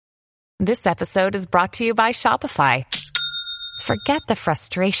This episode is brought to you by Shopify. Forget the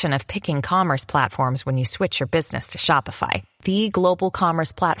frustration of picking commerce platforms when you switch your business to Shopify, the global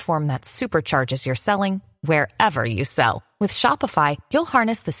commerce platform that supercharges your selling wherever you sell. With Shopify, you'll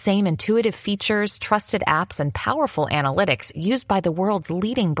harness the same intuitive features, trusted apps, and powerful analytics used by the world's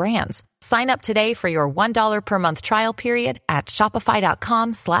leading brands. Sign up today for your $1 per month trial period at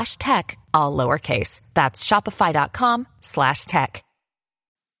shopify.com/tech, all lowercase. That's shopify.com/tech.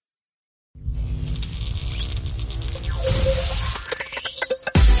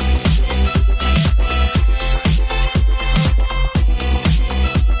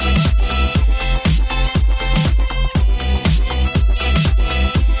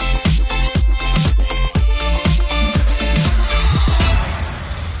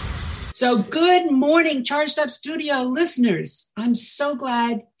 So good morning, Charged Up Studio listeners. I'm so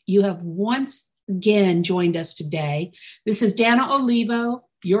glad you have once again joined us today. This is Dana Olivo,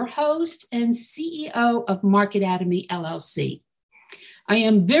 your host and CEO of Marketatomy, LLC. I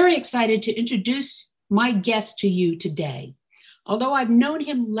am very excited to introduce my guest to you today. Although I've known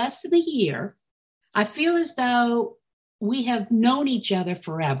him less than a year, I feel as though we have known each other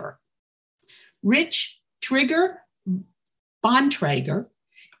forever. Rich Trigger Bontrager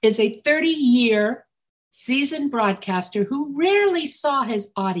is a 30-year seasoned broadcaster who rarely saw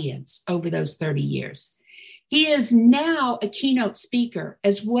his audience over those 30 years. He is now a keynote speaker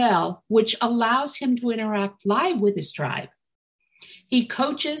as well, which allows him to interact live with his tribe. He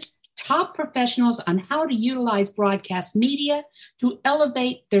coaches top professionals on how to utilize broadcast media to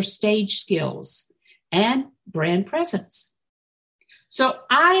elevate their stage skills and brand presence. So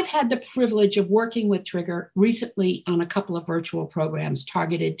I've had the privilege of working with Trigger recently on a couple of virtual programs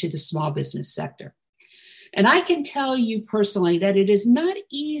targeted to the small business sector. And I can tell you personally that it is not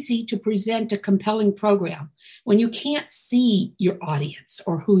easy to present a compelling program when you can't see your audience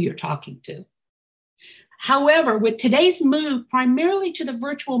or who you're talking to. However, with today's move primarily to the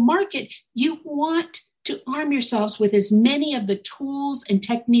virtual market, you want to arm yourselves with as many of the tools and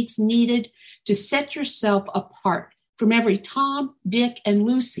techniques needed to set yourself apart from every Tom, Dick, and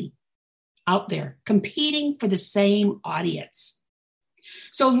Lucy out there competing for the same audience.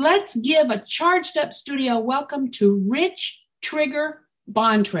 So let's give a Charged Up Studio welcome to Rich Trigger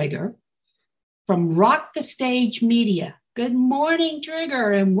Bontrager from Rock the Stage Media. Good morning,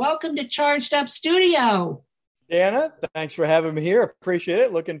 Trigger, and welcome to Charged Up Studio. Dana, thanks for having me here. Appreciate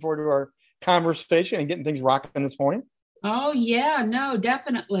it. Looking forward to our conversation and getting things rocking this morning. Oh, yeah, no,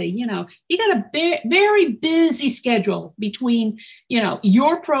 definitely. You got a very busy schedule between,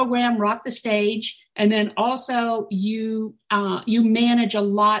 your program, Rock the Stage, and then also you manage a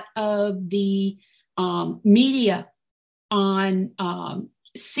lot of the media on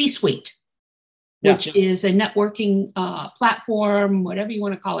C-Suite, which is a networking platform, whatever you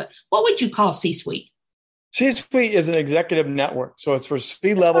want to call it. What would you call C-Suite? C-Suite is an executive network. So it's for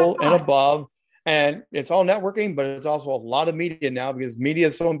C-level and above. And it's all networking, but it's also a lot of media now because media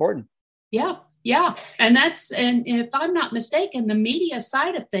is so important. Yeah. And if I'm not mistaken, the media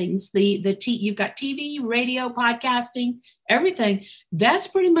side of things, you've got TV, radio, podcasting, everything. That's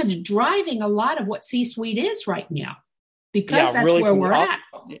pretty much driving a lot of what C-Suite is right now because that's really where we're at.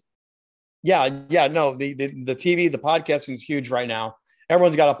 Yeah. No, the TV, the podcasting is huge right now.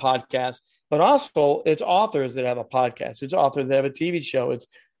 Everyone's got a podcast, but also it's authors that have a podcast. It's authors that have a TV show. It's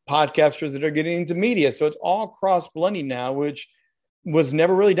podcasters that are getting into media. So it's all cross blending now, which was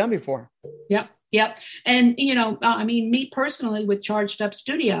never really done before. Yep. And, me personally with Charged Up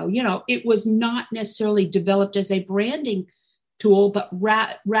Studio, it was not necessarily developed as a branding tool, but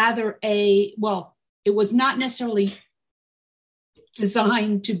rather it was not necessarily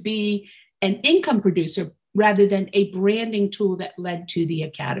designed to be an income producer rather than a branding tool that led to the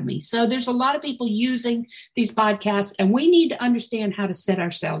academy. So there's a lot of people using these podcasts, and we need to understand how to set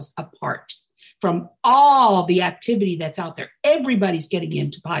ourselves apart from all the activity that's out there. Everybody's getting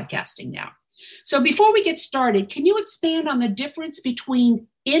into podcasting now. So before we get started, can you expand on the difference between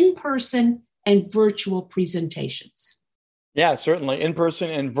in-person and virtual presentations? Yeah, certainly. In-person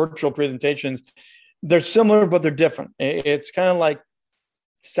and virtual presentations, they're similar, but they're different. It's kind of like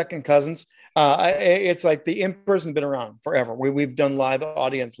second cousins. It's like the in-person's been around forever. We've done live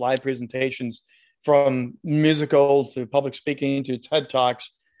audience, live presentations from musicals to public speaking to TED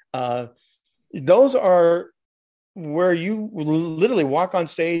Talks. Those are where you literally walk on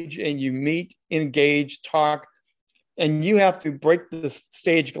stage and you meet, engage, talk, and you have to break the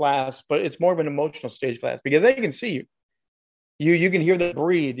stage glass, but it's more of an emotional stage glass because they can see you. You can hear them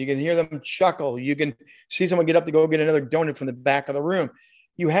breathe. You can hear them chuckle. You can see someone get up to go get another donut from the back of the room.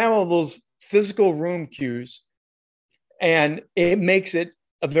 You have all those physical room cues, and it makes it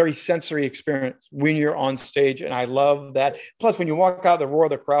a very sensory experience when you're on stage. And I love that. Plus, when you walk out the roar of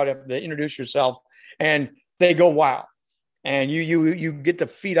the crowd, you have to introduce yourself and they go, wow. And you get to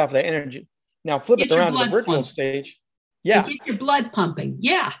feed off that energy. Now flip it around to the virtual stage. Yeah. Get your blood pumping.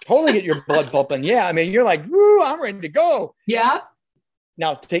 Yeah. Totally get your blood pumping. Yeah. I mean, you're like, woo, I'm ready to go. Yeah.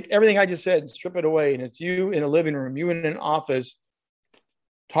 Now take everything I just said and strip it away. And it's you in a living room, you in an office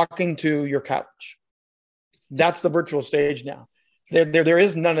talking to your couch. That's the virtual stage now. There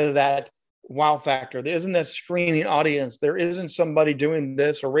is none of that wow factor. There isn't that screaming audience. There isn't somebody doing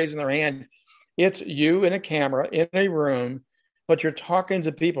this or raising their hand. It's you in a camera in a room, but you're talking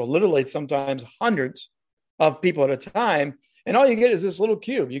to people, literally sometimes hundreds of people at a time. And all you get is this little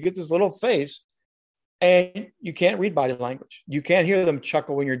cube. You get this little face and you can't read body language. You can't hear them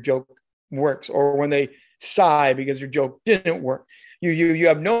chuckle when your joke works or when they sigh because your joke didn't work. You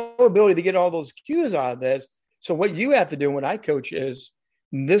have no ability to get all those cues out of this. So what you have to do when I coach is,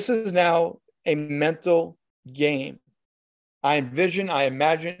 this is now a mental game. I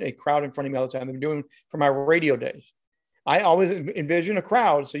imagine a crowd in front of me all the time. I've been doing for my radio days. I always envision a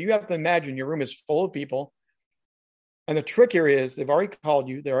crowd. So you have to imagine your room is full of people. And the trick here is they've already called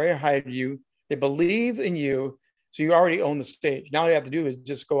you. They already hired you. They believe in you. So you already own the stage. Now all you have to do is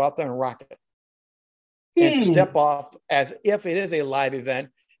just go out there and rock it. And step off as if it is a live event.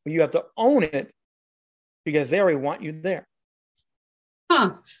 But you have to own it because they already want you there.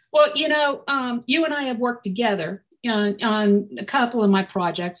 Huh. Well, you and I have worked together on a couple of my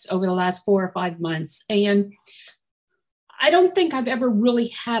projects over the last 4 or 5 months. And I don't think I've ever really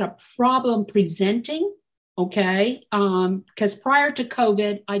had a problem presenting. Okay. Because prior to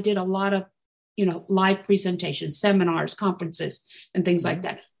COVID, I did a lot of, live presentations, seminars, conferences, and things like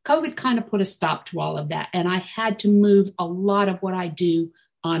that. COVID kind of put a stop to all of that. And I had to move a lot of what I do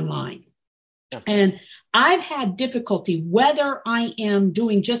online. And I've had difficulty, whether I am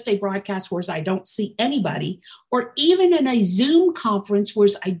doing just a broadcast where I don't see anybody, or even in a Zoom conference where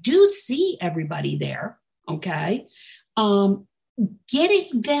I do see everybody there, okay?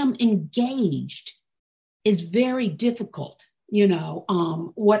 Getting them engaged is very difficult.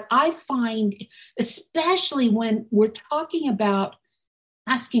 What I find, especially when we're talking about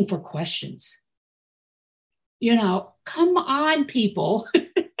asking for questions, come on, people.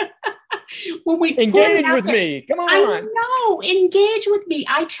 When we engage with me, come on. I know, engage with me.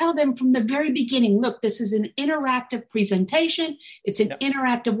 I tell them from the very beginning, look, this is an interactive presentation. It's an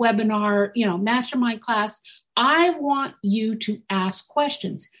interactive webinar, mastermind class. I want you to ask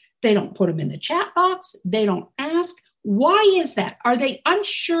questions. They don't put them in the chat box. They don't ask. Why is that? Are they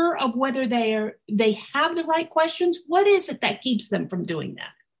unsure of whether they have the right questions? What is it that keeps them from doing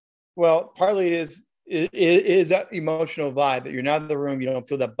that? Well, partly it is that emotional vibe that you're not in the room. You don't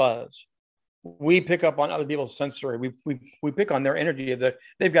feel that buzz. We pick up on other people's sensory. We pick on their energy.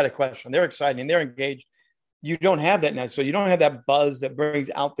 They've got a question. They're excited and they're engaged. You don't have that now. So you don't have that buzz that brings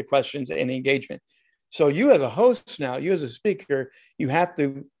out the questions and the engagement. So you as a host now, you as a speaker, you have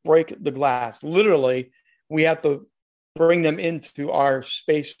to break the glass. Literally, we have to bring them into our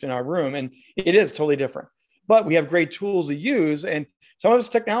space in our room. And it is totally different. But we have great tools to use. And some of it's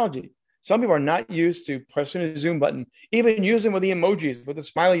technology. Some people are not used to pressing a Zoom button, even using with the emojis, with a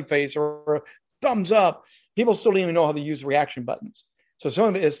smiley face or a thumbs up. People still don't even know how to use reaction buttons. So some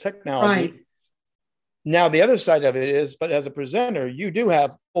of it is technology. Right. Now, the other side of it is, but as a presenter, you do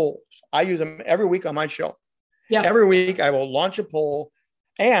have polls. I use them every week on my show. Yep. Every week I will launch a poll.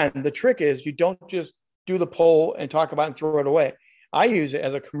 And the trick is you don't just do the poll and talk about it and throw it away. I use it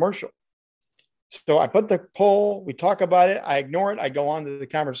as a commercial. So I put the poll, we talk about it, I ignore it, I go on to the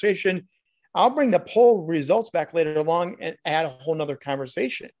conversation. I'll bring the poll results back later along and add a whole nother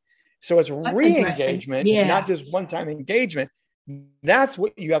conversation. So it's re-engagement, not just one-time engagement. That's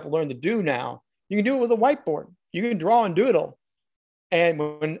what you have to learn to do now. You can do it with a whiteboard. You can draw and doodle. And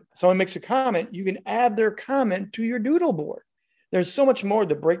when someone makes a comment, you can add their comment to your doodle board. There's so much more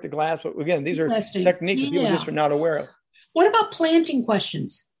to break the glass. But again, these are techniques that people just are not aware of. What about planting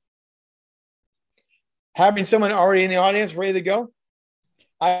questions? Having someone already in the audience ready to go.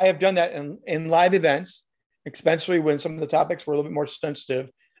 I have done that in live events, especially when some of the topics were a little bit more sensitive.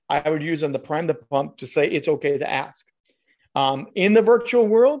 I would use them to prime the pump to say it's okay to ask. In the virtual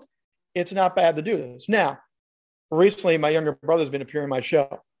world, it's not bad to do this. Now, recently, my younger brother's been appearing on my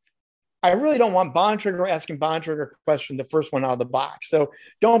show. I really don't want Bontrager asking Bontrager a question, the first one out of the box. So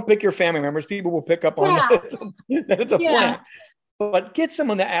don't pick your family members. People will pick up on that. It's a plan. But get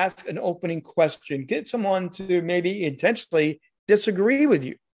someone to ask an opening question. Get someone to maybe intentionally disagree with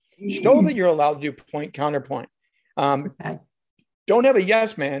you. Show that you're allowed to do point, counterpoint. Don't have a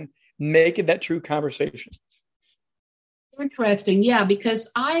yes man. Make it that true conversation. Interesting. Yeah,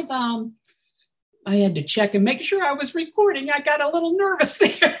 because I had to check and make sure I was recording. I got a little nervous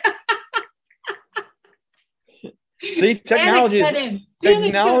there. See, technology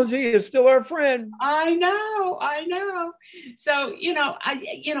is still our friend. I know. So,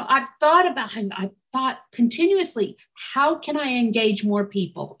 I've thought continuously, how can I engage more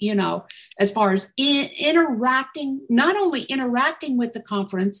people, as far as interacting, not only interacting with the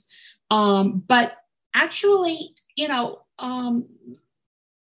conference, but actually,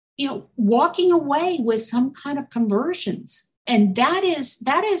 walking away with some kind of conversions. And that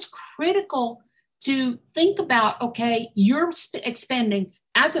is critical to think about. Okay, you're expending,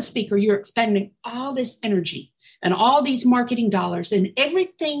 as a speaker, you're expending all this energy and all these marketing dollars and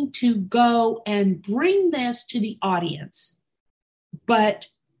everything to go and bring this to the audience. But,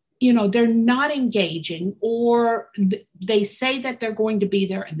 they're not engaging, or they say that they're going to be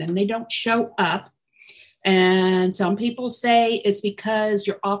there and then they don't show up. And some people say it's because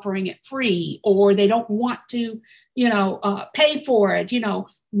you're offering it free, or they don't want to, pay for it.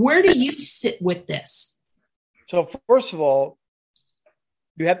 Where do you sit with this? So first of all,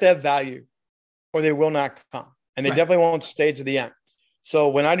 you have to have value or they will not come. And they definitely won't stay to the end. So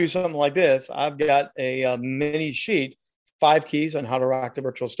when I do something like this, I've got a mini sheet, 5 keys on how to rock the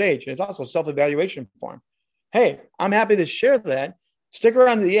virtual stage. And it's also a self-evaluation form. Hey, I'm happy to share that. Stick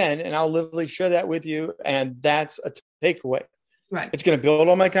around to the end and I'll literally share that with you. And that's a takeaway. Right. It's going to build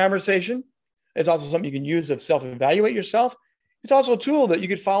on my conversation. It's also something you can use to self-evaluate yourself. It's also a tool that you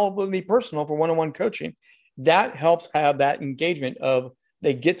could follow up with me personal for one-on-one coaching. That helps have that engagement of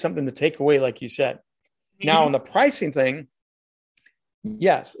they get something to take away, like you said. Mm-hmm. Now, on the pricing thing,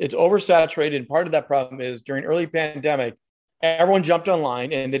 yes, it's oversaturated. Part of that problem is during early pandemic, everyone jumped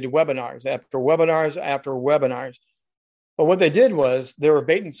online and they did webinars after webinars after webinars. But what they did was they were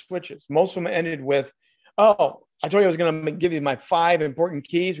bait and switches. Most of them ended with, oh, I told you I was going to give you my 5 important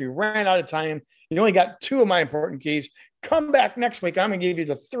keys. We ran out of time. You only got 2 of my important keys. Come back next week. I'm going to give you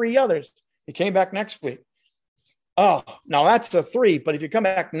the 3 others. You came back next week. Oh, now that's the 3. But if you come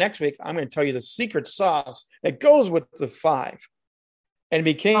back next week, I'm going to tell you the secret sauce that goes with the 5. And it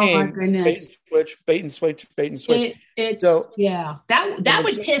became bait and switch. That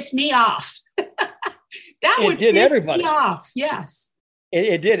would piss me off. That would piss everybody me off. Yes.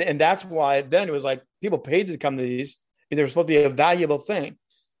 It did. And that's why then it was like people paid to come to these. They were supposed to be a valuable thing.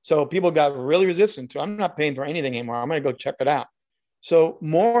 So people got really resistant to, I'm not paying for anything anymore. I'm going to go check it out. So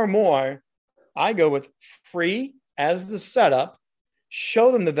more and more, I go with free as the setup,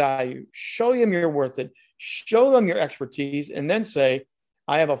 show them the value, show them you're worth it, show them your expertise, and then say,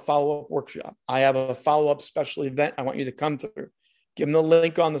 I have a follow-up workshop. I have a follow-up special event I want you to come through. Give them the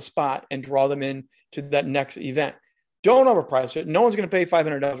link on the spot and draw them in to that next event. Don't overprice it. No one's going to pay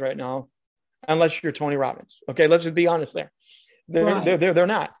 $500 right now unless you're Tony Robbins. Okay, let's just be honest there. They're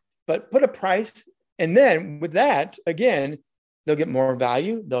not. But put a price, and then with that, again, they'll get more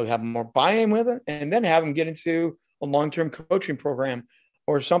value. They'll have more buy-in with it, and then have them get into a long-term coaching program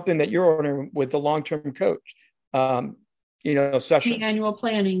or something that you're ordering with the long-term coach. Session. The annual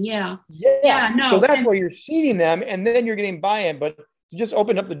planning. Yeah. No. So that's where you're seeding them, and then you're getting buy-in. But to just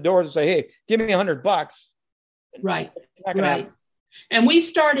open up the doors and say, "Hey, give me $100." Right. Right. And we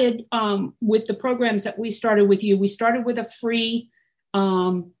started with the programs that we started with you. We started with a free,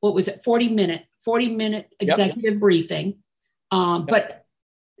 40 minute executive briefing. But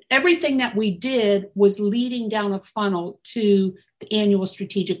everything that we did was leading down a funnel to the annual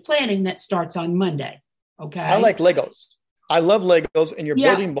strategic planning that starts on Monday. Okay. I like Legos. I love Legos, and you're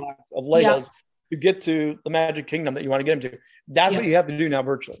building blocks of Legos to get to the magic kingdom that you want to get into. That's what you have to do now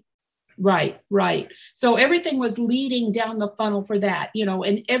virtually. Right. So everything was leading down the funnel for that,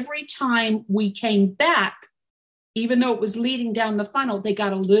 and every time we came back, even though it was leading down the funnel, they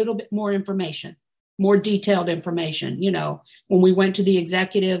got a little bit more information, more detailed information. When we went to the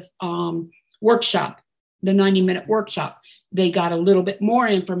executive workshop, the 90-minute workshop, they got a little bit more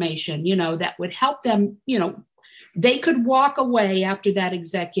information, that would help them, they could walk away after that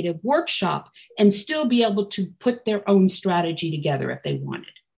executive workshop and still be able to put their own strategy together if they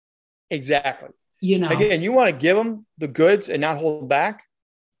wanted. Exactly. Again, you want to give them the goods and not hold back,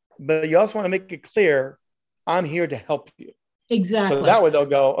 but you also want to make it clear, I'm here to help you. Exactly. So that way they'll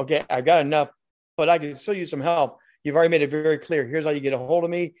go, okay, I got enough, but I can still use some help. You've already made it very clear. Here's how you get a hold of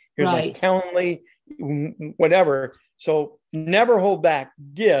me. Here's my Calendly, whatever. So never hold back.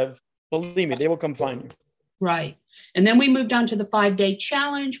 Give. Believe me, they will come find you. Right. And then we moved on to the 5-day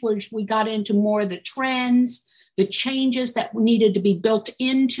challenge, which we got into more of the trends, the changes that needed to be built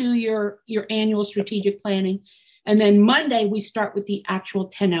into your annual strategic planning. And then Monday, we start with the actual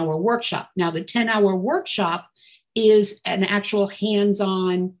 10-hour workshop. Now, the 10-hour workshop is an actual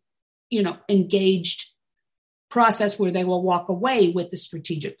hands-on, engaged process where they will walk away with the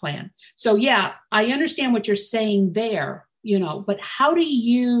strategic plan. So yeah, I understand what you're saying there, but how do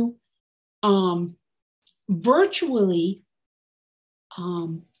you virtually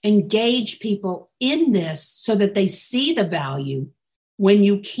engage people in this so that they see the value when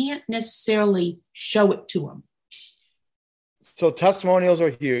you can't necessarily show it to them? So testimonials are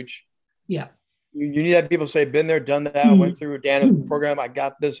huge. Yeah. You need to have people say, been there, done that, I went through Dana's program, I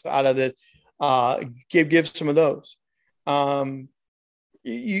got this out of it. Give some of those.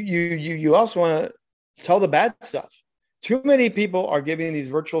 You also want to tell the bad stuff. Too many people are giving these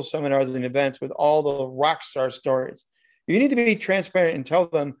virtual seminars and events with all the rock star stories. You need to be transparent and tell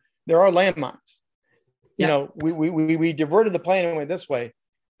them there are landmines. Yeah. We diverted the plan and went this way,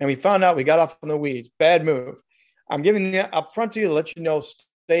 and we found out we got off in the weeds. Bad move. I'm giving you up front to you to let you know,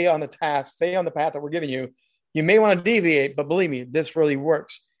 stay on the task, stay on the path that we're giving you. You may want to deviate, but believe me, this really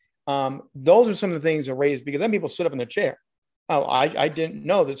works. Those are some of the things that are raised, because then people sit up in the chair. Oh, I didn't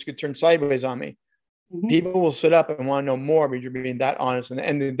know this could turn sideways on me. Mm-hmm. People will sit up and want to know more because you're being that honest.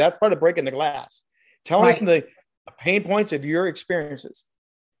 And that's part of breaking the glass. Telling them the pain points of your experiences.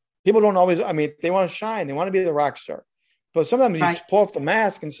 People don't always, they want to shine. They want to be the rock star. But sometimes you pull off the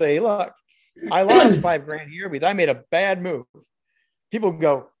mask and say, look, I lost $5,000 here because I made a bad move. People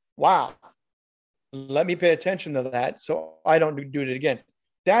go, wow, let me pay attention to that so I don't do it again.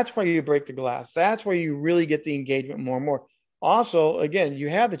 That's why you break the glass. That's where you really get the engagement more and more. Also, again, you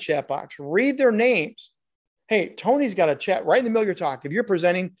have the chat box. Read their names. Hey, Tony's got a chat right in the middle of your talk. If you're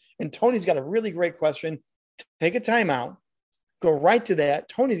presenting and Tony's got a really great question, take a time out. Go right to that.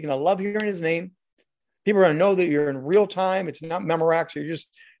 Tony's going to love hearing his name. People are going to know that you're in real time. It's not Memorex. You're just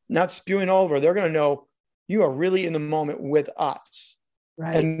not spewing over. They're going to know you are really in the moment with us.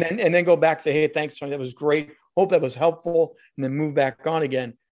 Right. And then go back to, hey, thanks, Tony. That was great. Hope that was helpful. And then move back on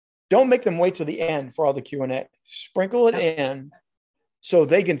again. Don't make them wait till the end for all the Q&A. Sprinkle it in so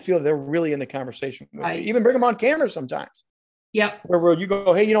they can feel they're really in the conversation with you. Even bring them on camera sometimes. Yep. Where you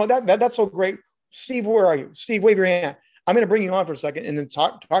go, hey, that's so great. Steve, where are you? Steve, wave your hand. I'm going to bring you on for a second and then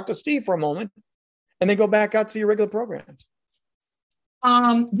talk to Steve for a moment and then go back out to your regular programs.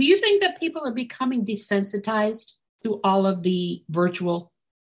 Do you think that people are becoming desensitized to all of the virtual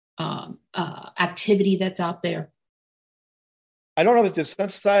activity that's out there? I don't know if it's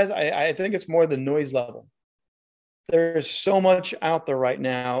desensitized. I think it's more the noise level. There's so much out there right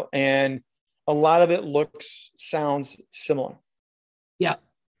now, and a lot of it sounds similar. Yeah.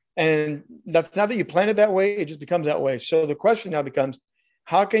 And that's not that you planned it that way. It just becomes that way. So the question now becomes,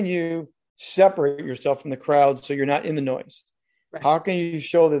 how can you separate yourself from the crowd so you're not in the noise? Right. How can you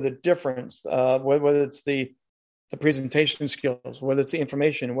show there's a difference, whether it's the presentation skills, whether it's the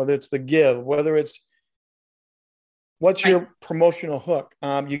information, whether it's the give, whether it's what's your promotional hook?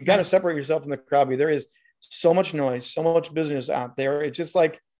 You got to separate yourself from the crowd. There is so much noise, so much business out there. It's just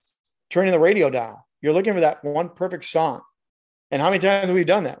like turning the radio dial. You're looking for that one perfect song. And how many times have we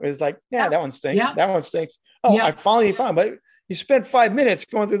done that? It's like, that one stinks. Yeah. That one stinks. Oh, I finally found, but you spent 5 minutes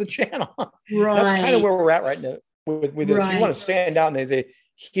going through the channel. Right. That's kind of where we're at right now with this. You want to stand out and they say,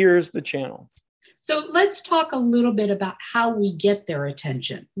 here's the channel. So let's talk a little bit about how we get their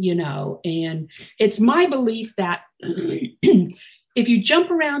attention, and it's my belief that if you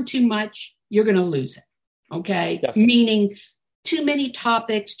jump around too much, you're going to lose it. Okay. Yes. Meaning too many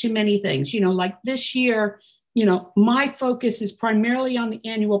topics, too many things, like this year, my focus is primarily on the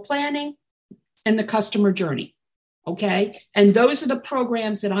annual planning and the customer journey. Okay. And those are the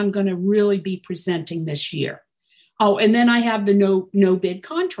programs that I'm going to really be presenting this year. Oh, and then I have the no bid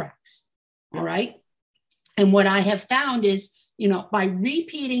contracts. All right. And what I have found is, by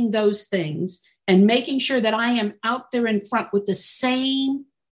repeating those things and making sure that I am out there in front with the same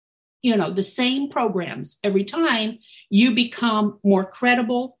programs every time, you become more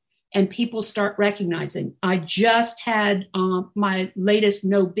credible and people start recognizing. I just had my latest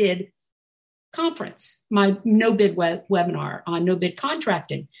no bid conference, my no bid webinar on no bid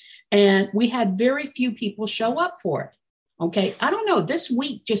contracting. And we had very few people show up for it. Okay. I don't know. This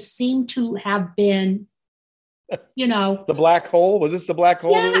week just seemed to have been, the black hole. Was this the black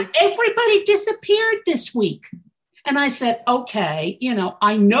hole? Yeah, week? Everybody disappeared this week. And I said, okay,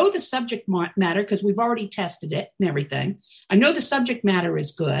 I know the subject matter because we've already tested it and everything. I know the subject matter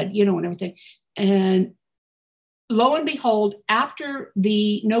is good, and everything. And lo and behold, after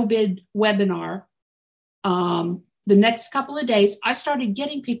the no bid webinar, the next couple of days, I started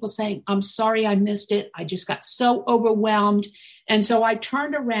getting people saying, I'm sorry I missed it. I just got so overwhelmed. And so I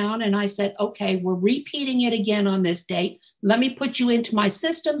turned around and I said, okay, we're repeating it again on this date. Let me put you into my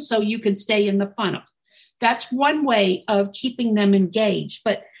system so you can stay in the funnel. That's one way of keeping them engaged.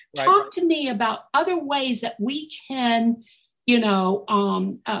 But Right. talk to me about other ways that we can,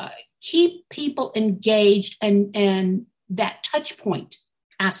 keep people engaged and that touch point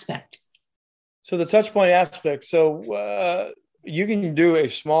aspect. So the touch point aspect. So you can do a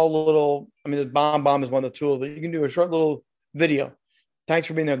small little, the BombBomb is one of the tools, but you can do a short little video. Thanks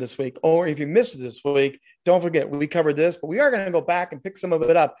for being there this week. Or if you missed it this week, don't forget, we covered this, but we are going to go back and pick some of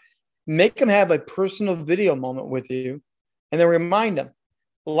it up. Make them have a personal video moment with you, and then remind them.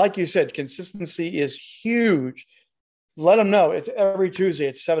 Like you said, consistency is huge. Let them know it's every Tuesday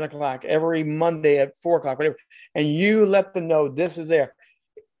at 7:00, every Monday at 4:00, whatever. And you let them know this is there.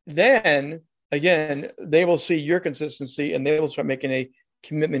 Then, again, they will see your consistency and they will start making a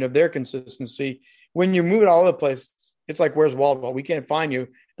commitment of their consistency. When you move it all over the place, it's like, where's Waldo? We can't find you.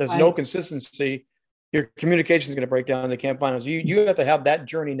 There's no consistency. Your communication is going to break down. They can't find us. You have to have that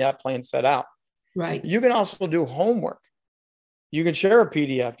journey, that plan set out. Right. You can also do homework. You can share a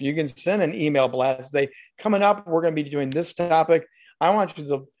PDF. You can send an email blast. Say, coming up, we're going to be doing this topic. I want you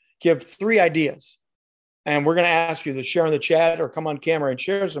to give 3 ideas. And we're going to ask you to share in the chat or come on camera and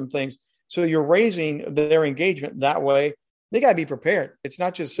share some things. So you're raising their engagement that way. They got to be prepared. It's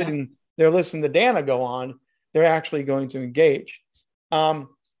not just sitting there listening to Dana go on. They're actually going to engage.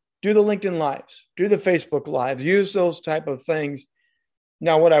 Do the LinkedIn Lives. Do the Facebook Lives. Use those type of things.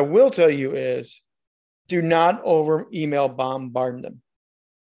 Now, what I will tell you is, do not over email bombard them.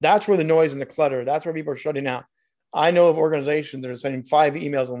 That's where the noise and the clutter, that's where people are shutting out. I know of organizations that are sending 5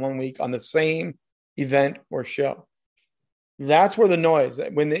 emails in 1 week on the same event or show. That's where the noise,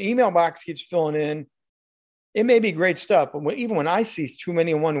 when the email box keeps filling in, it may be great stuff, but even when I see too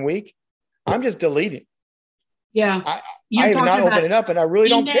many in 1 week, I'm just deleting. Yeah. I have not opened it up, and I really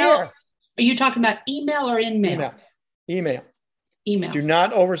don't care. Are you talking about email or in-mail? Email. Email. Do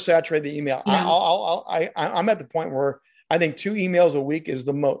not oversaturate the email. No. I'm at the point where I think 2 emails a week is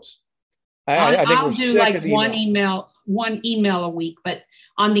the most. I think I'll do like one email a week, but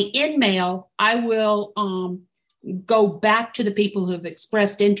on the in-mail, I will go back to the people who have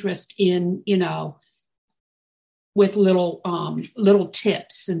expressed interest in, with little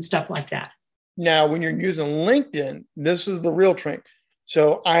tips and stuff like that. Now, when you're using LinkedIn, this is the real trick.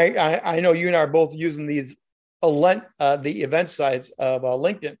 So I know you and I are both using the event sites of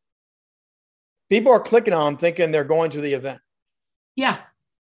LinkedIn. People are clicking on them thinking they're going to the event. Yeah.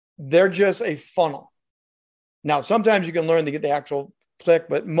 They're just a funnel. Now, sometimes you can learn to get the actual click,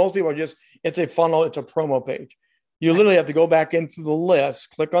 but most people are it's a funnel. It's a promo page. You literally have to go back into the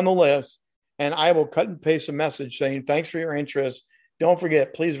list, click on the list, and I will cut and paste a message saying, thanks for your interest. Don't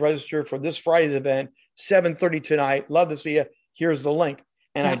forget, please register for this Friday's event, 7:30 tonight. Love to see you. Here's the link.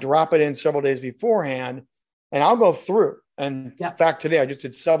 And I drop it in several days beforehand, and I'll go through. And in fact, today I just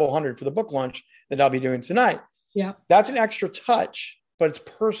did several hundred for the book launch that I'll be doing tonight. Yeah. That's an extra touch, but it's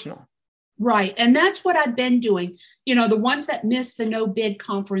personal. Right. And that's what I've been doing. The ones that missed the No Bid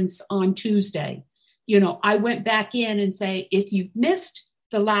conference on Tuesday, I went back in and say, if you've missed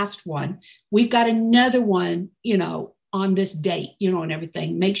the last one, we've got another one, on this date, and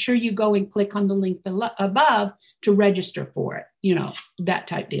everything. Make sure you go and click on the link above to register for it, that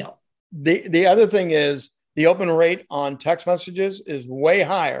type deal. The other thing is the open rate on text messages is way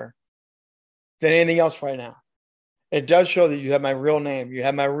higher than anything else right now. It does show that you have my real name. You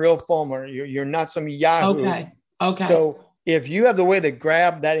have my real phone number. You're not some Yahoo. Okay. So if you have the way to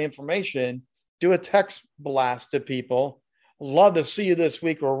grab that information, do a text blast to people. Love to see you this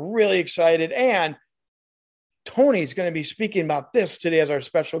week. We're really excited. And Tony's going to be speaking about this today as our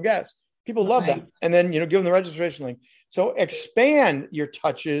special guest. People love that. And then, give them the registration link. So expand your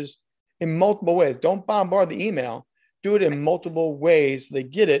touches in multiple ways. Don't bombard the email. Do it in multiple ways. They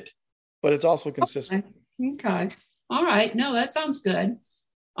get it, but it's also consistent. Okay. All right. No, that sounds good.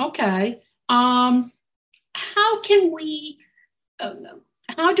 Okay. How do we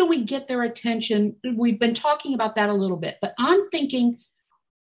get their attention? We've been talking about that a little bit, but I'm thinking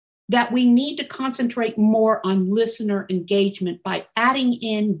that we need to concentrate more on listener engagement by adding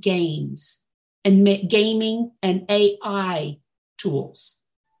in games and gaming and AI tools.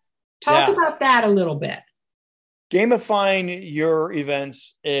 Talk about that a little bit. Gamifying your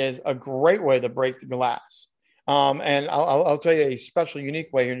events is a great way to break the glass. And I'll tell you a special,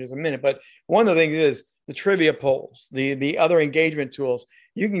 unique way here in just a minute. But one of the things is the trivia polls, the other engagement tools.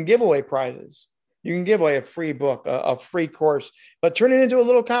 You can give away prizes. You can give away a free book, a free course, but turn it into a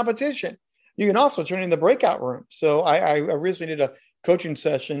little competition. You can also turn it into breakout rooms. So I recently did a coaching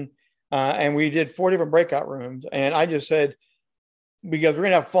session, and we did 4 different breakout rooms. And I just said, because we're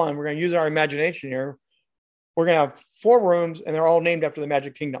going to have fun, we're going to use our imagination here. We're going to have 4 rooms, and they're all named after the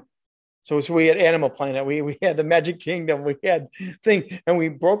Magic Kingdom. So we had Animal Planet, we had the Magic Kingdom, we had things, and we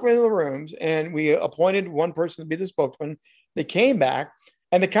broke into the rooms and we appointed one person to be the spokesman. They came back,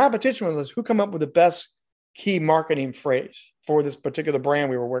 and the competition was who come up with the best key marketing phrase for this particular brand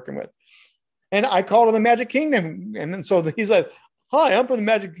we were working with. And I called it the Magic Kingdom. And then so he's like, hi, I'm from the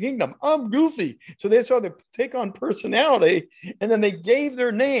Magic Kingdom. I'm Goofy. So they started to take on personality, and then they gave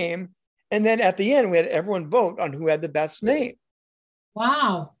their name. And then at the end, we had everyone vote on who had the best name.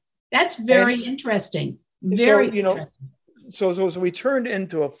 Wow. That's very interesting. Very interesting. So we turned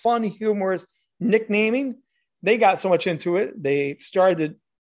into a fun, humorous nicknaming. They got so much into it. They started to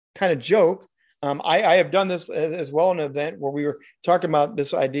kind of joke. I have done this as well in an event where we were talking about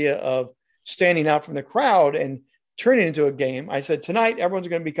this idea of standing out from the crowd and turning it into a game. I said, tonight, everyone's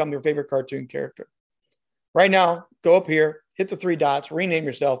going to become their favorite cartoon character. Right now, go up here, hit the 3 dots, rename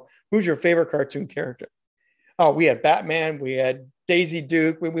yourself. Who's your favorite cartoon character? Oh, we had Batman, we had Daisy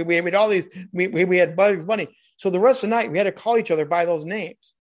Duke, we had all these, we had Bugs Bunny. So the rest of the night, we had to call each other by those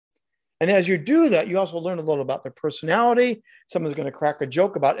names. And as you do that, you also learn a little about their personality. Someone's going to crack a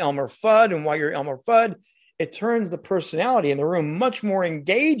joke about Elmer Fudd and why you're Elmer Fudd. It turns the personality in the room much more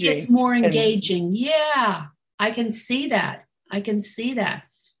engaging. It's more engaging. Yeah, I can see that.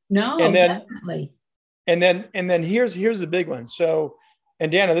 No, definitely. And then here's the big one. So,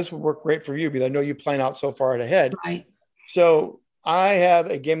 and Dana, this would work great for you because I know you plan out so far ahead. Right. So I have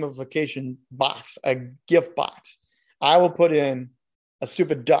a gamification box, a gift box. I will put in a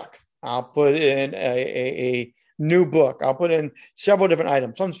stupid duck. I'll put in a new book. I'll put in several different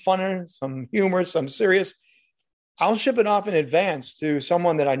items. Some's funner, some humorous, some serious. I'll ship it off in advance to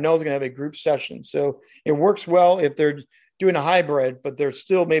someone that I know is going to have a group session. So it works well if they're doing a hybrid, but they're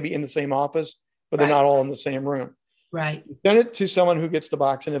still maybe in the same office, but they're not all in the same room. Right. Send it to someone who gets the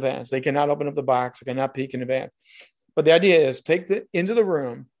box in advance. They cannot open up the box. They cannot peek in advance. But the idea is take it into the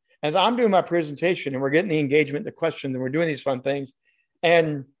room as I'm doing my presentation and we're getting the engagement, the question, and we're doing these fun things.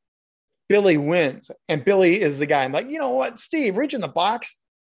 And Billy wins. And Billy is the guy. I'm like, you know what, Steve, reach in the box.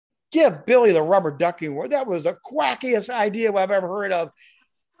 Give Billy the rubber ducky award. That was the quackiest idea I've ever heard of.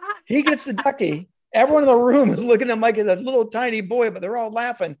 He gets the ducky. Everyone in the room is looking at him like this little tiny boy, but they're all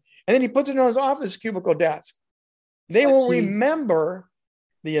laughing. And then he puts it on his office cubicle desk. They will remember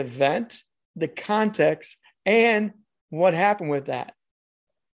the event, the context, and what happened with that.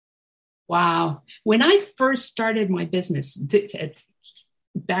 Wow. When I first started my business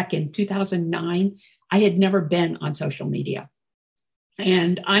back in 2009, I had never been on social media.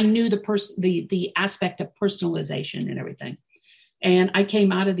 And I knew the aspect of personalization and everything. And I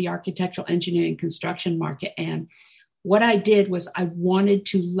came out of the architectural engineering construction market. And what I did was I wanted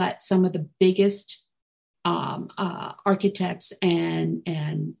to let some of the biggest architects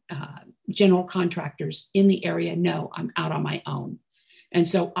and general contractors in the area know I'm out on my own. And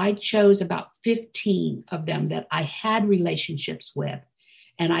so I chose about 15 of them that I had relationships with.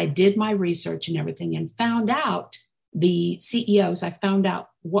 And I did my research and everything and found out the CEOs, I found out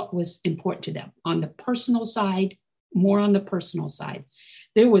what was important to them on the personal side, more on the personal side.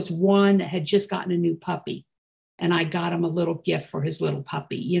 There was one that had just gotten a new puppy. And I got him a little gift for his little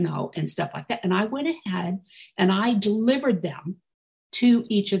puppy, and stuff like that. And I went ahead and I delivered them to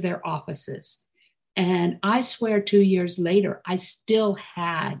each of their offices. And I swear 2 years later, I still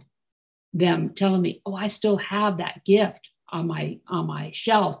had them telling me, oh, I still have that gift on my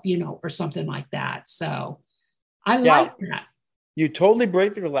shelf, or something like that. So I like that. You totally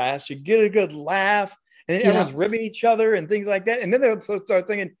break the glass. You get a good laugh. And then everyone's ribbing each other and things like that. And then they'll start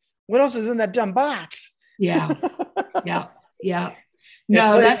thinking, what else is in that dumb box? Yeah.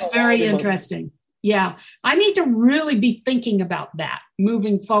 No, that's very interesting. Yeah. I need to really be thinking about that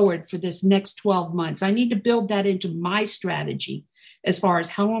moving forward for this next 12 months. I need to build that into my strategy as far as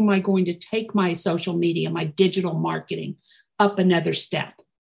how am I going to take my social media, my digital marketing up another step,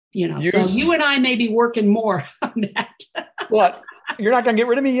 So you and I may be working more on that. What? You're not going to get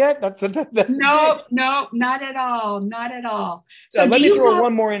rid of me yet? That's no, not at all. Not at all. So let me throw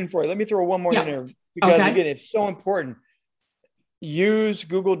one more in for you. Let me throw one more in there because again, it's so important. Use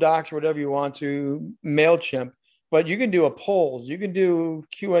Google Docs or whatever you want to, MailChimp, but you can do a polls, you can do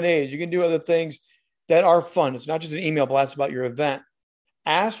Q&As, you can do other things that are fun. It's not just an email blast about your event.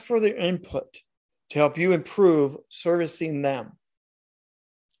 Ask for their input to help you improve servicing them.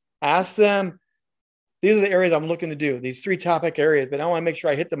 Ask them, these are the areas I'm looking to do, these 3 topic areas, but I want to make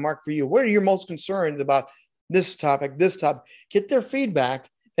sure I hit the mark for you. What are you most concerned about this topic? Get their feedback,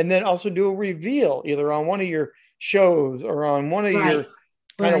 and then also do a reveal either on one of your shows or on one of your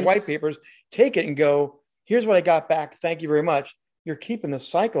kind of white papers. Take it and go, here's what I got back. Thank you very much. You're keeping the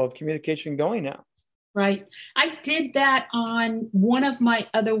cycle of communication going now. Right. I did that on one of my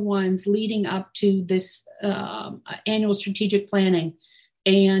other ones leading up to this annual strategic planning.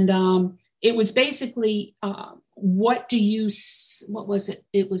 And it was basically, what was it?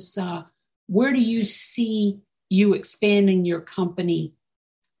 It was, where do you see you expanding your company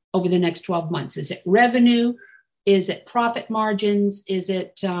over the next 12 months? Is it revenue? Is it profit margins? Is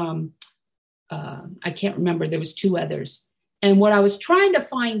it, I can't remember, there was two others. And what I was trying to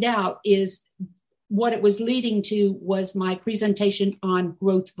find out is what it was leading to was my presentation on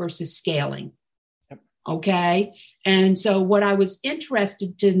growth versus scaling. Yep. Okay. And so what I was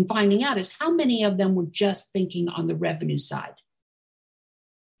interested in finding out is how many of them were just thinking on the revenue side.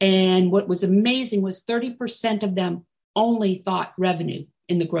 And what was amazing was 30% of them only thought revenue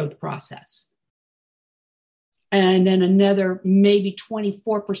in the growth process. And then another maybe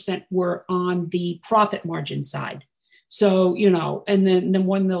 24% were on the profit margin side. So, and then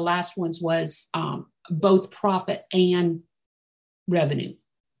one of the last ones was both profit and revenue,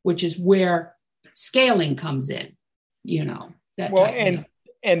 which is where scaling comes in, and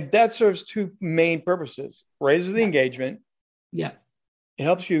that serves two main purposes. Raises the engagement. Yeah. It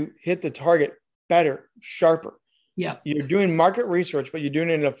helps you hit the target better, sharper. Yeah. You're doing market research, but you're doing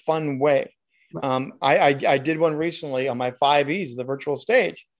it in a fun way. Right. I did one recently on my 5 E's, the virtual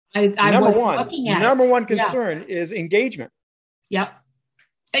stage. Number one concern is engagement. Yep.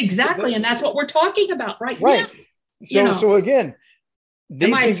 Exactly. And that's what we're talking about right now. So again,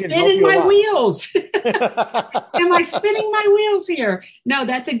 am I spinning my wheels? Am I spinning my wheels here? No,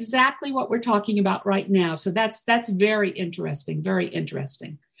 that's exactly what we're talking about right now. So that's very interesting. Very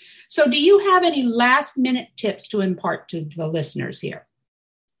interesting. So do you have any last minute tips to impart to the listeners here?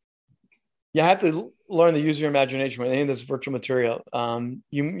 You have to learn to use your imagination with any of this virtual material.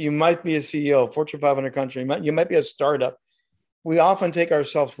 You might be a CEO, Fortune 500 country. You might be a startup. We often take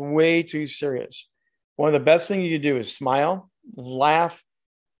ourselves way too serious. One of the best things you can do is smile, laugh,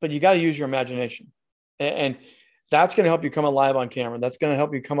 but you got to use your imagination. And that's going to help you come alive on camera. That's going to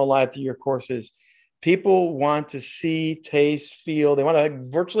help you come alive through your courses. People want to see, taste, feel. They want to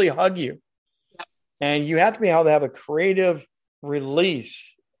virtually hug you. Yep. And you have to be able to have a creative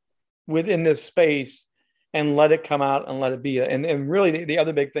release within this space and let it come out and let it be. And really the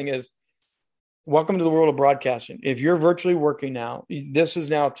other big thing is, welcome to the world of broadcasting. If you're virtually working now, this is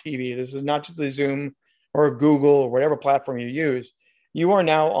now TV. This is not just a Zoom or a Google or whatever platform you use. You are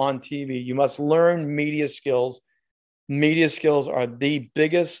now on TV. You must learn media skills. Media skills are the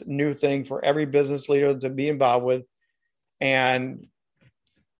biggest new thing for every business leader to be involved with. And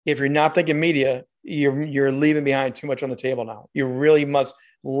if you're not thinking media, you're leaving behind too much on the table now. You really must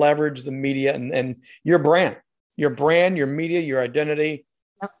leverage the media and your brand, your media, your identity,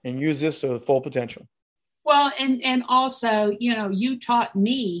 and use this to the full potential. Well, and also, you taught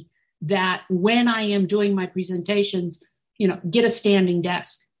me that when I am doing my presentations, get a standing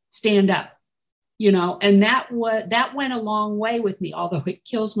desk, stand up, and that went a long way with me, although it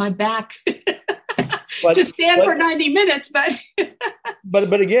kills my back to stand for 90 minutes.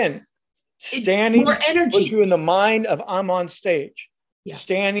 But again, standing more energy puts you in the mind of I'm on stage. Yeah.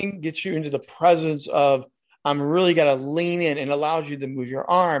 Standing gets you into the presence of I'm really got to lean in, and allows you to move your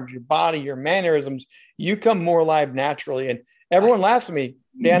arms, your body, your mannerisms. You come more alive naturally. And everyone laughs at me,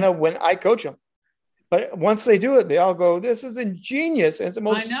 Dana, when I coach them. But once they do it, they all go, this is ingenious. And it's the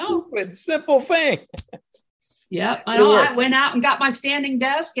most stupid, simple thing. Yeah, I know. I went out and got my standing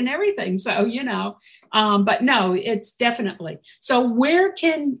desk and everything. So, but no, it's definitely. So where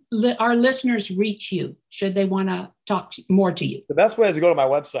can our listeners reach you? Should they want to talk more to you? The best way is to go to my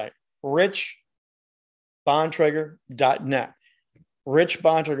website, richbontrager.net.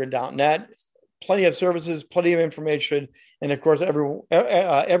 richbontrager.net. Plenty of services, plenty of information. And of course,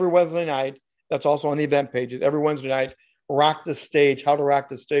 every Wednesday night, that's also on the event pages. Every Wednesday night, Rock the Stage, How to Rock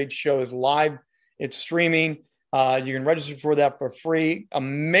the Stage show is live. It's streaming. You can register for that for free.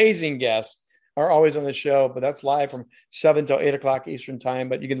 Amazing guests are always on the show, but that's live from 7 till 8 o'clock Eastern time.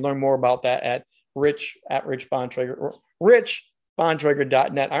 But you can learn more about that at Rich Bontrager or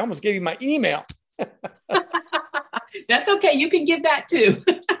richbontrager.net. I almost gave you my email. That's okay. You can give that too.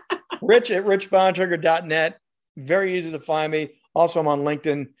 Rich at richbontrager.net. Very easy to find me. Also, I'm on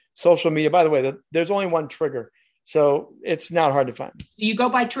LinkedIn, social media. By the way, there's only one Trigger, so it's not hard to find. Do you go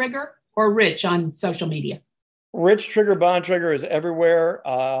by Trigger or Rich on social media? Rich Trigger Bontrager is everywhere.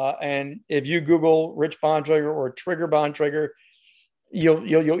 And if you Google Rich Bontrager or Trigger Bontrager,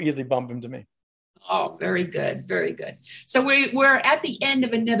 you'll easily bump into me. Oh, very good. Very good. So we're at the end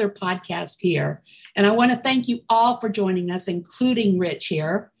of another podcast here. And I want to thank you all for joining us, including Rich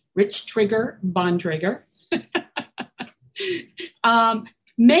here, Rich Trigger Bontrager.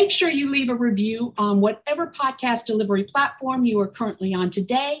 Make sure you leave a review on whatever podcast delivery platform you are currently on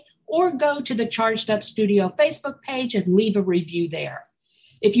today, or go to the Charged Up Studio Facebook page and leave a review there.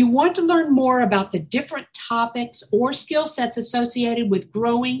 If you want to learn more about the different topics or skill sets associated with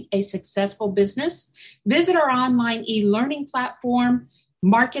growing a successful business, visit our online e-learning platform,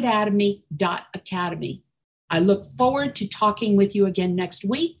 marketatomy.academy. I look forward to talking with you again next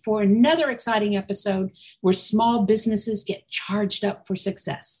week for another exciting episode where small businesses get charged up for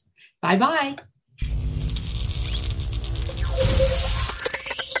success. Bye-bye.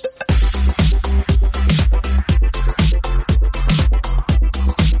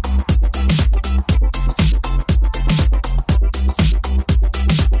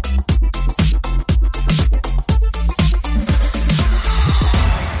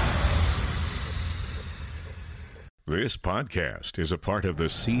 This podcast is a part of the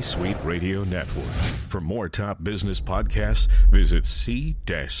C-Suite Radio Network. For more top business podcasts, visit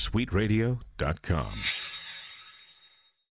c-suiteradio.com.